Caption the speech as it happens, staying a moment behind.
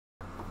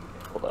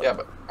Yeah,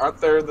 but aren't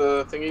there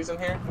the thingies in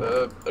here?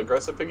 The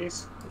aggressive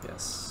piggies?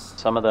 Yes.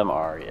 Some of them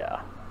are,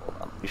 yeah.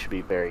 Hold on. You should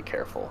be very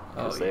careful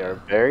because they yeah. are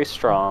very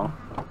strong.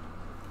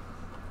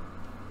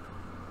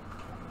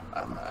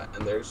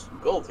 And there's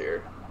gold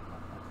here.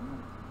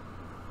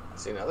 I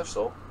see another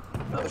soul.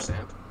 Another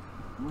sand.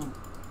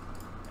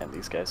 And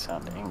these guys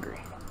sound angry.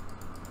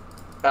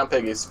 Found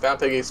piggies. Found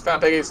piggies.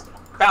 Found piggies.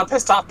 Found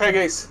pissed off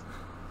piggies.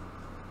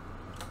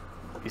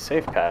 Be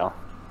safe, Kyle.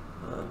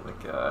 Oh my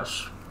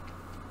gosh.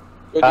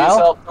 Good Kyle?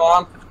 yourself,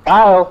 Tom.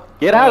 Kyle,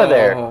 get out of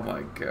there. Oh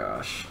my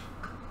gosh.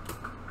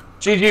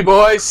 GG,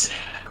 boys.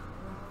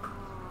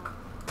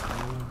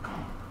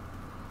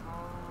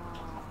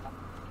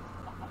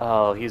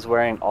 Oh, he's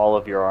wearing all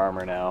of your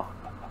armor now.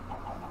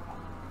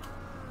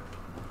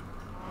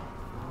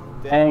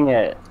 Dang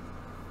it.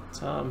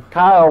 Tom.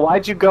 Kyle,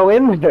 why'd you go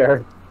in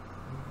there?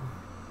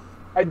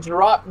 I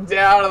dropped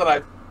down and then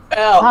I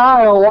fell.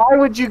 Kyle, why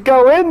would you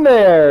go in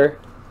there?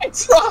 I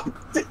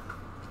dropped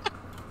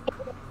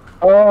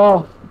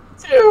Oh.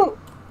 too.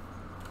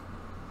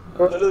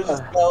 I literally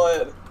just fell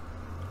in.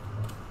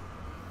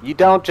 You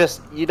don't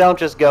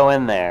just go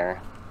in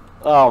there.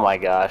 Oh my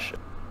gosh.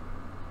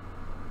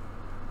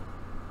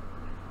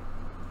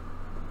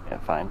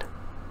 Can't find.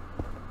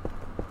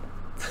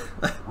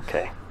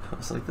 Okay. I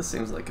was like, this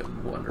seems like a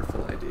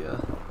wonderful idea.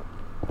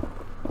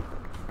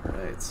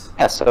 Alright.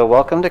 Yeah, so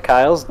welcome to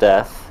Kyle's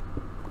death.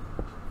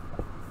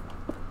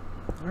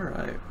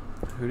 Alright.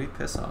 Who'd he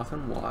piss off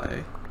and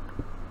why?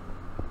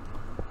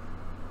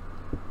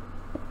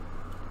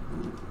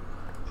 Ooh.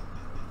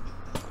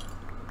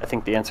 I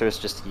think the answer is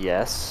just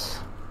yes.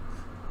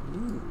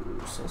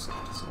 Ooh, soul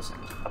sand, soul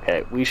sand.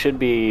 Okay, we should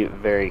be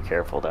very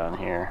careful down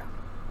here.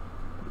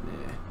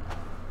 Yeah.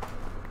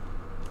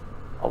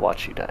 I'll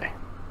watch you die.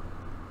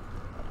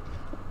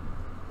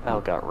 Kyle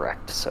got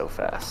wrecked so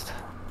fast.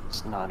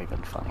 It's not even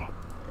funny.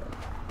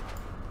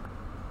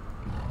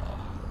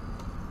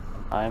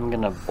 I'm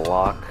gonna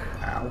block.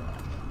 Ow.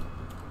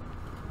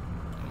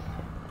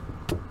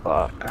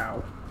 Fuck.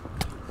 Ow.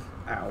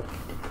 Ow.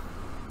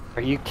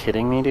 Are you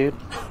kidding me, dude?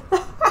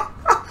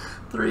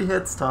 3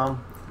 hits,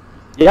 Tom.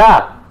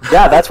 Yeah,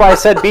 that's why I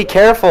said be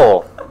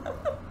careful.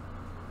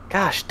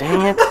 Gosh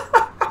dang it.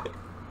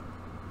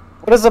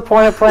 What is the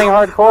point of playing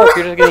hardcore if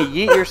you're just gonna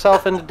yeet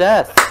yourself into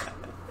death?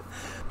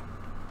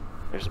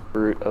 There's a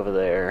brute over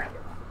there.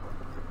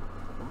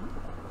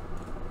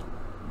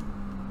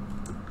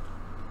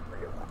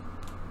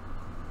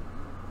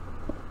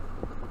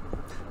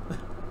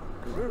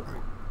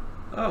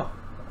 Oh,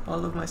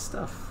 all of my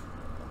stuff.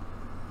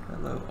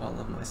 Hello, all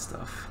of my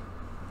stuff.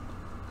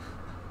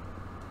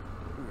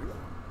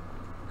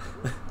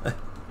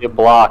 You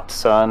blocked,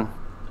 son.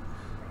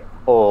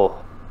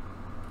 Oh.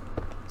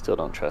 Still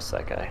don't trust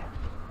that guy.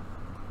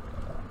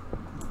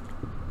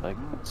 Like,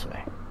 this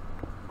way.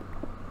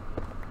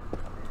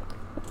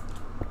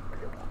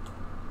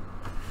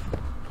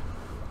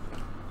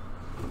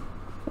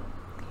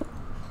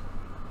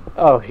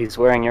 Oh, he's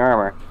wearing your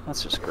armor.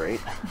 That's just great.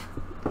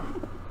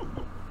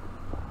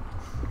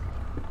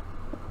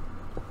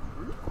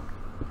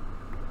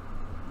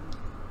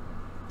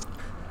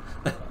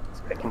 This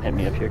guy can hit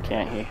me up here,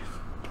 can't he?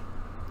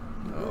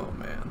 Oh,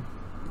 man.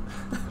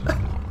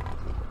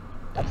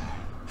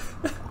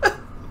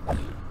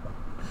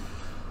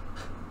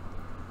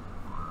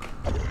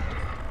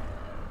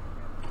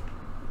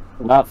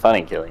 Not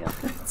funny, Killian.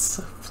 It's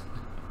so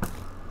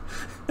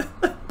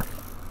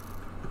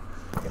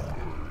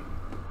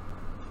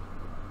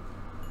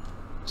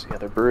There's the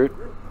other brute.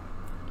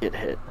 Get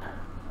hit.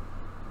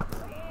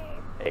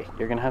 Hey,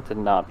 you're gonna have to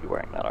not be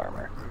wearing that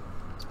armor.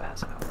 Let's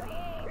pass out.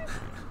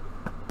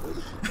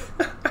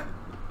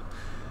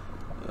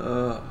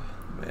 Oh,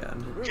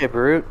 man. Okay,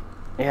 brute.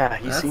 Yeah,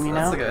 you see me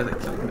now? That's the guy that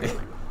killed me.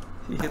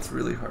 He hits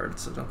really hard,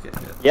 so don't get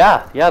hit.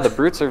 Yeah, the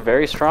brutes are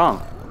very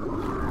strong.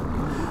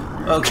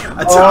 Oh,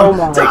 God. Oh Tom,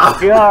 my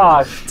Tom,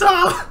 gosh!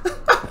 Tom!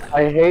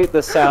 I hate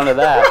the sound of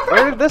that.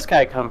 Where did this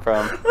guy come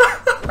from?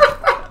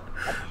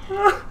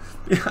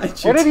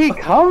 Behind you, Where did he Tom.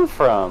 come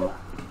from?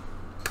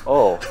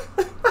 Oh.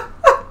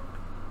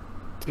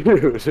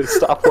 Dude,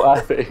 stop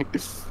laughing.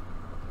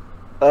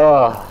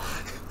 Oh.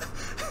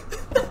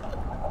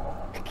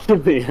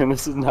 Killian,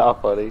 this is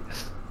not funny.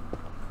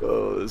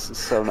 Oh, this is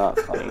so not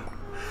funny.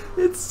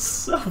 It's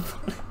so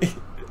funny.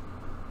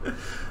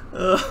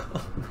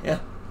 Oh, man.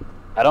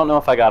 I don't know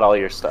if I got all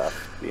your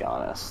stuff, to be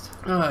honest.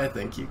 Oh, I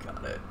think you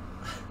got it.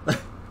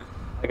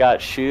 I got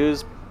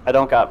shoes, I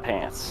don't got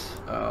pants.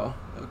 Oh,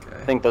 okay.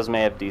 I think those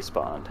may have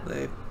despawned.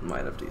 They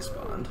might have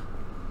despawned.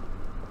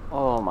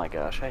 Oh my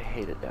gosh, I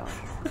hate it down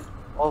here.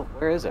 Well,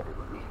 where is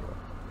everybody?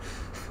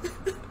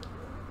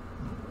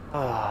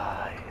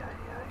 Ah,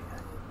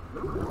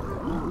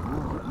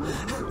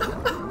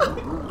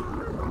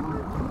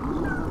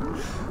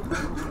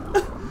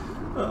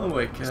 Oh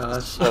my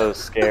gosh. so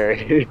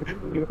scary.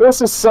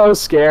 This is so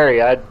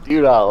scary. I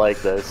do not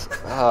like this.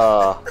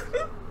 Oh.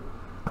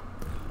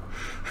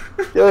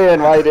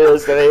 Killian, why do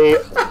this to me?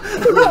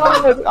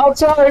 I'm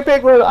sorry,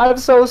 Piglet. I'm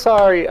so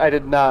sorry. I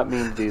did not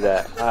mean to do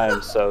that.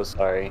 I'm so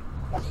sorry.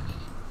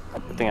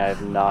 Good thing I have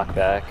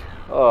knockback.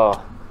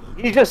 Oh,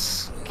 he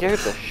just scared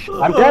the shit.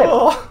 I'm dead.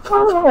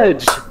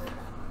 Fudge.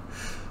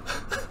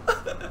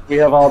 We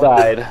have all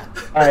died.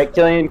 All right,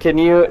 Killian, can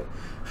you?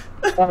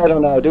 I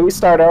don't know. Do we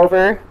start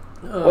over?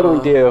 What do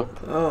we do?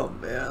 Oh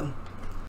man.